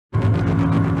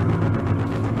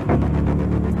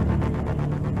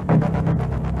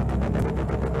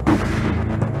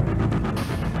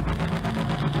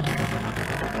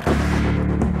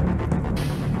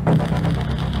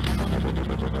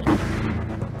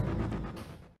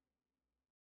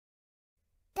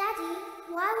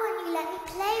Mommy let me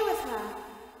play with her.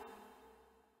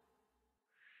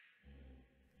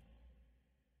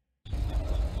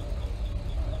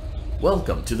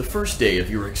 Welcome to the first day of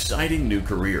your exciting new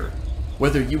career.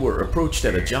 Whether you were approached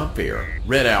at a job fair,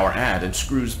 read our ad in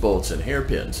screws, bolts, and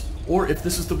hairpins, or if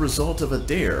this is the result of a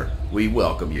dare, we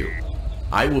welcome you.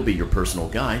 I will be your personal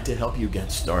guide to help you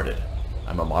get started.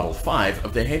 I'm a Model 5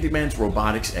 of the Handyman's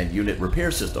Robotics and Unit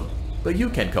Repair System, but you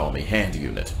can call me Hand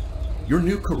Unit. Your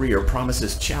new career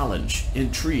promises challenge,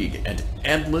 intrigue, and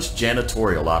endless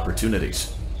janitorial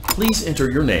opportunities. Please enter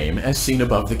your name as seen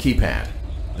above the keypad.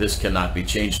 This cannot be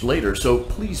changed later, so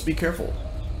please be careful.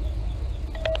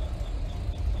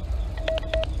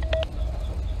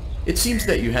 It seems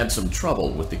that you had some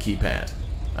trouble with the keypad.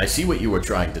 I see what you were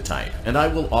trying to type, and I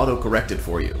will auto-correct it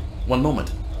for you. One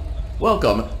moment.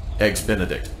 Welcome, Eggs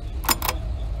Benedict.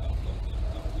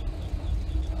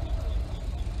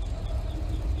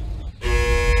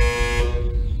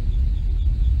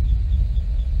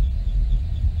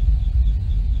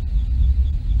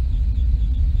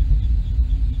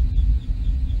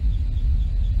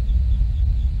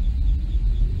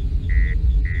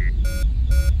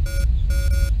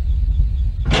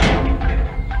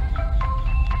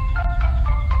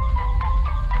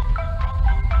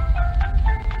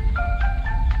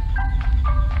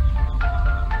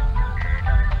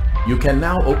 You can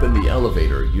now open the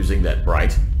elevator using that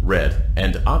bright, red,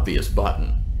 and obvious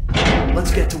button.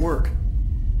 Let's get to work.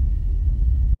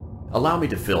 Allow me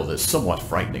to fill this somewhat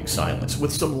frightening silence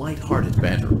with some light-hearted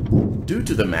banter. Due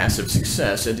to the massive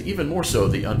success, and even more so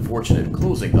the unfortunate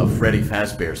closing of Freddy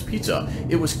Fazbear's Pizza,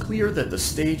 it was clear that the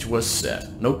stage was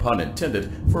set, no pun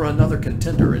intended, for another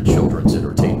contender in children's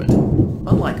entertainment.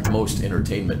 Unlike most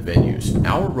entertainment venues,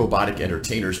 our robotic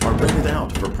entertainers are rented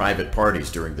out for private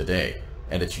parties during the day.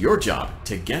 And it's your job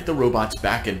to get the robots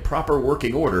back in proper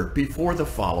working order before the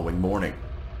following morning.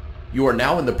 You are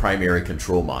now in the primary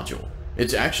control module.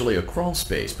 It's actually a crawl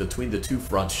space between the two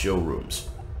front showrooms.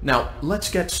 Now,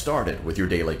 let's get started with your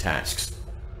daily tasks.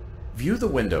 View the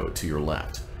window to your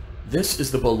left. This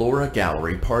is the Ballora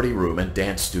Gallery Party Room and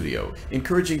Dance Studio,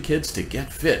 encouraging kids to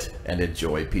get fit and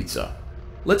enjoy pizza.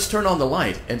 Let's turn on the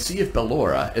light and see if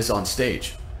Ballora is on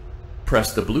stage.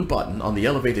 Press the blue button on the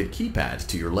elevated keypad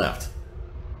to your left.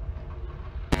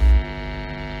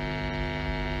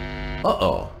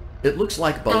 Uh-oh, it looks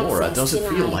like Ballora doesn't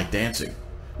feel like dancing.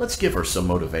 Let's give her some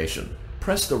motivation.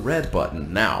 Press the red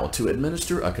button now to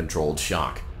administer a controlled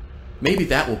shock. Maybe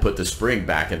that will put the spring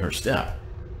back in her step.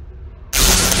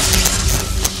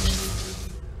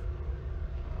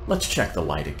 Let's check the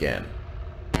light again.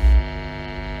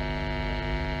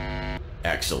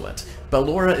 Excellent.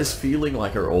 Ballora is feeling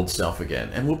like her old self again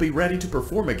and will be ready to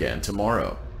perform again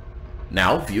tomorrow.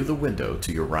 Now view the window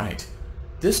to your right.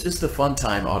 This is the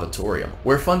Funtime Auditorium,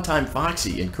 where Funtime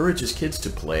Foxy encourages kids to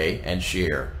play and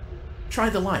share.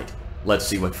 Try the light. Let's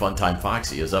see what Funtime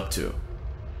Foxy is up to.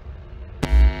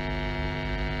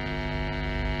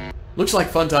 Looks like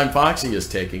Funtime Foxy is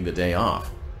taking the day off.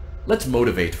 Let's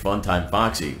motivate Funtime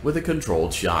Foxy with a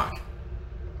controlled shock.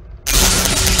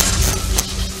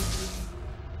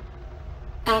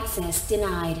 Access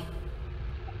denied.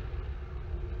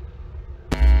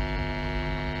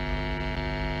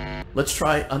 Let's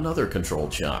try another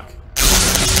controlled shock.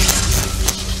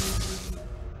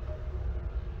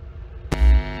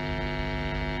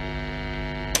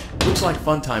 Looks like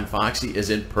Funtime Foxy is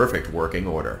in perfect working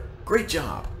order. Great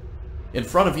job! In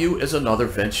front of you is another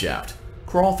vent shaft.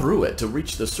 Crawl through it to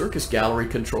reach the Circus Gallery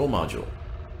control module.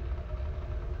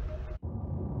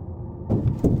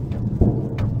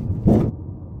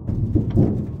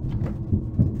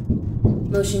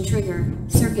 Motion trigger.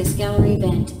 Circus Gallery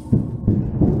vent.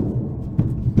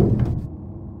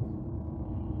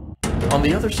 On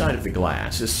the other side of the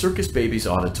glass is Circus Baby's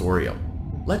auditorium.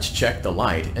 Let's check the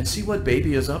light and see what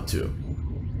Baby is up to.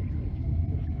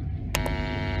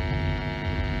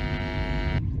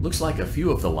 Looks like a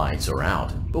few of the lights are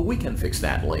out, but we can fix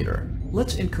that later.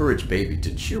 Let's encourage Baby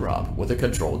to cheer up with a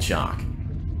controlled shock.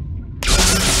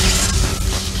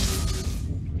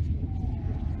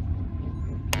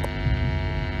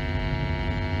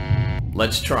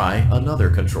 Let's try another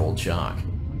controlled shock.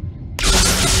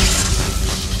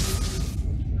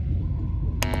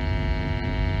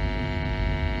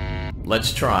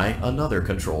 Let's try another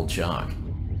controlled shock.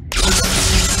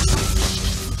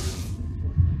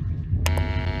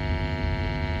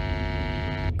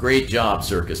 Great job,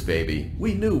 Circus Baby.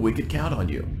 We knew we could count on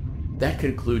you. That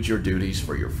concludes your duties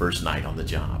for your first night on the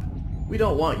job. We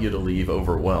don't want you to leave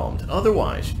overwhelmed,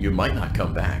 otherwise you might not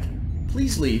come back.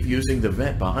 Please leave using the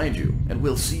vent behind you, and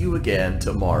we'll see you again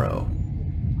tomorrow.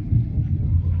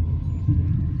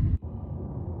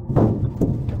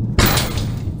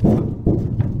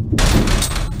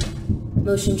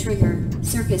 Motion trigger,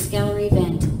 circus gallery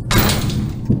vent.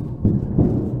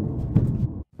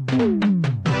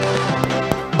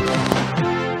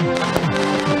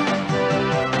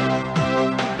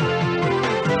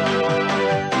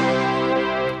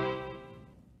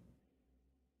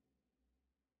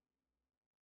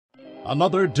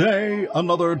 Another day,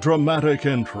 another dramatic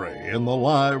entry in the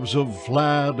lives of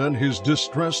Vlad and his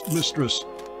distressed mistress.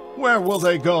 Where will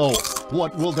they go?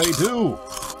 What will they do?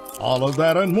 All of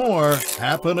that and more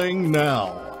happening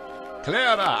now.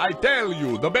 Clara, I tell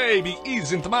you, the baby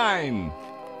isn't mine.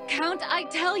 Count, I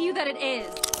tell you that it is.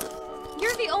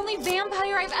 You're the only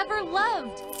vampire I've ever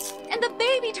loved. And the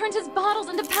baby turns his bottles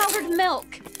into powdered milk.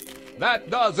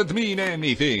 That doesn't mean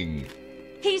anything.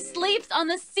 He sleeps on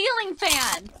the ceiling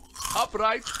fan.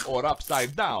 Upright or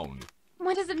upside down?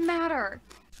 What does it matter?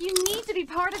 You need to be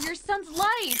part of your son's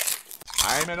life.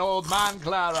 I'm an old man,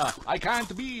 Clara. I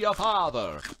can't be a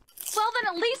father. Well,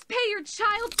 then at least pay your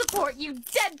child support, you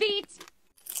deadbeat!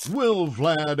 Will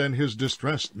Vlad and his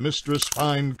distressed mistress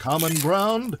find common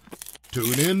ground?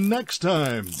 Tune in next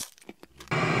time.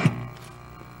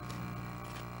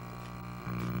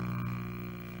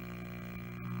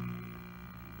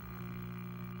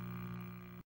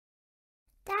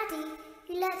 Daddy,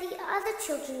 you let the other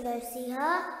children go see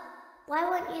her. Why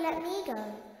won't you let me go?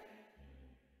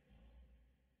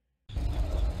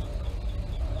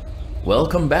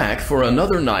 Welcome back for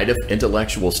another night of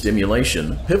intellectual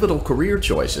stimulation, pivotal career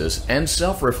choices, and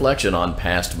self-reflection on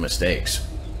past mistakes.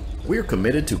 We're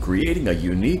committed to creating a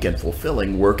unique and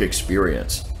fulfilling work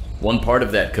experience. One part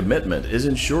of that commitment is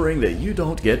ensuring that you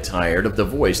don't get tired of the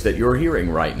voice that you're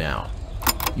hearing right now.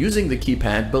 Using the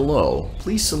keypad below,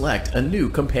 please select a new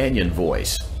companion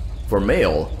voice. For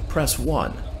male, press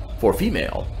 1. For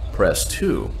female, press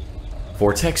 2.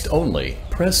 For text only,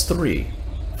 press 3.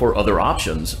 For other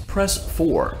options, press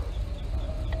 4.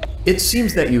 It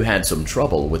seems that you had some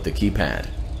trouble with the keypad.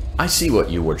 I see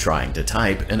what you were trying to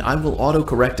type, and I will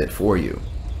autocorrect it for you.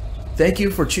 Thank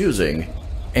you for choosing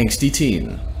Angsty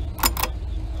Teen.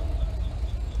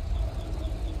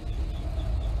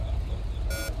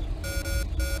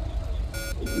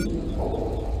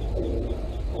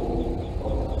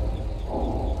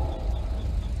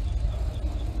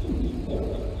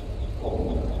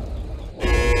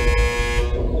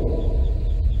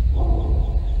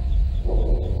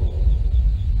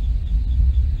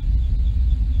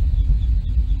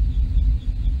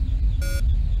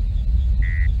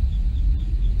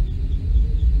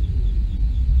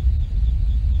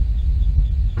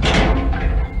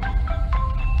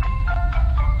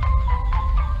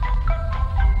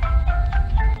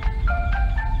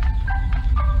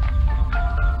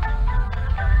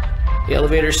 The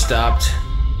elevator stopped.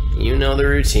 You know the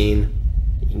routine.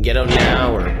 You can get out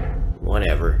now or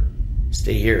whatever.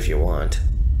 Stay here if you want.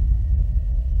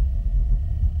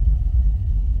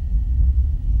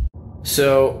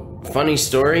 So, funny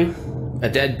story. A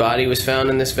dead body was found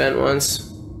in this vent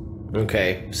once.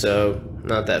 Okay, so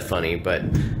not that funny, but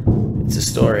it's a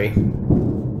story.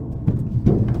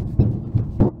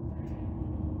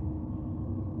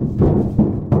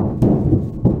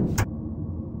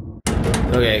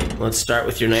 Okay, let's start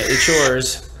with your nightly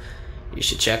chores. You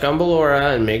should check on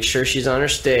Ballora and make sure she's on her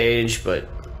stage, but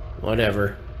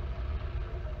whatever.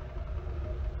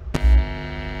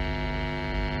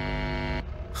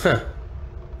 Huh.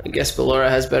 I guess Ballora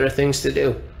has better things to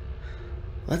do.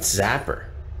 Let's zap her.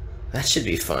 That should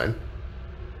be fun.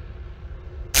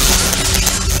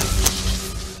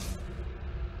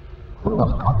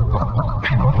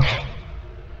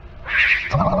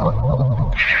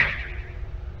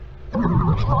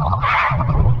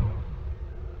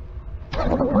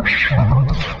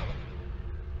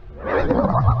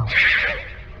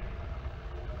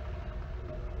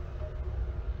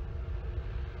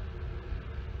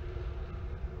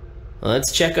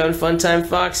 Let's check on Funtime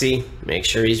Foxy. Make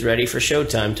sure he's ready for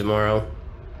showtime tomorrow.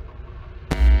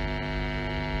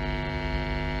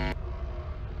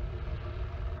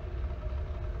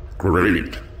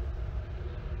 Great.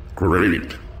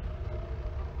 Great.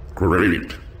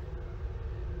 Great.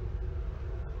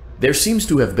 There seems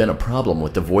to have been a problem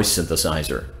with the voice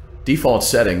synthesizer. Default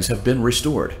settings have been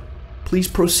restored. Please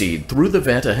proceed through the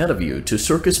vent ahead of you to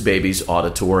Circus Baby's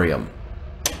auditorium.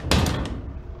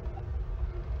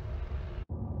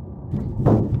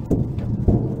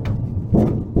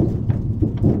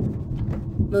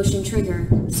 Motion trigger,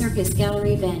 circus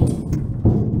gallery vent.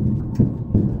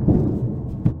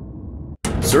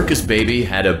 Circus Baby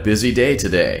had a busy day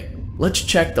today. Let's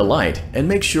check the light and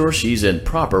make sure she's in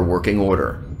proper working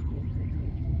order.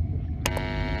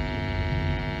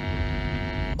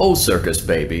 Oh, Circus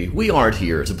Baby, we aren't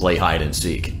here to play hide and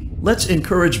seek. Let's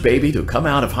encourage baby to come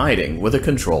out of hiding with a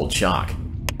controlled shock.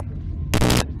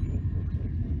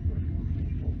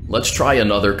 Let's try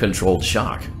another controlled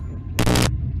shock.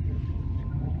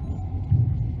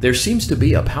 There seems to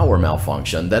be a power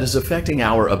malfunction that is affecting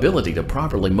our ability to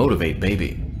properly motivate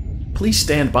baby. Please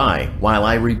stand by while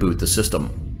I reboot the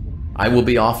system. I will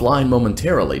be offline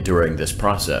momentarily during this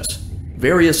process.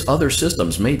 Various other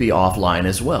systems may be offline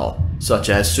as well, such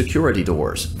as security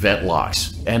doors, vent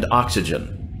locks, and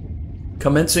oxygen.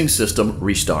 Commencing system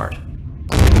restart.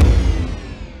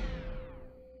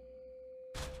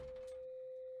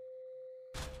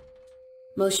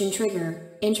 Motion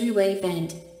trigger, entryway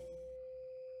vent.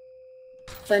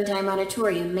 Funtime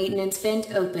auditorium maintenance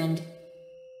vent opened.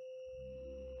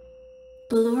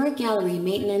 Ballora gallery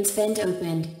maintenance vent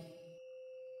opened.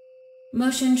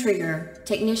 Motion trigger,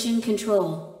 technician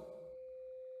control.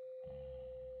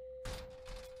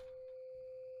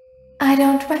 I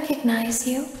don't recognize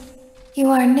you. You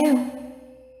are new.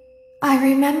 I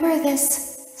remember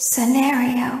this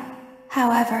scenario,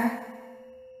 however.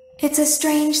 It's a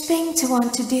strange thing to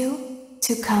want to do,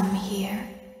 to come here.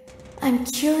 I'm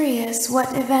curious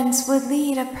what events would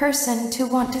lead a person to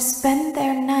want to spend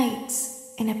their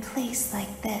nights in a place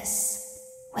like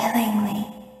this, willingly.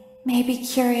 Maybe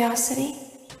curiosity,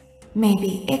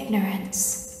 maybe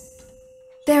ignorance.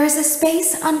 There is a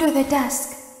space under the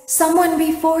desk. Someone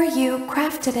before you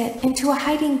crafted it into a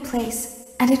hiding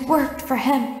place, and it worked for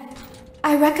him.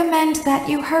 I recommend that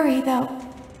you hurry, though.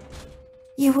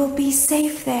 You will be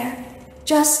safe there.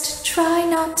 Just try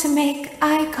not to make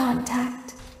eye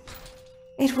contact.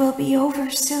 It will be over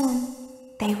soon.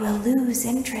 They will lose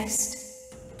interest.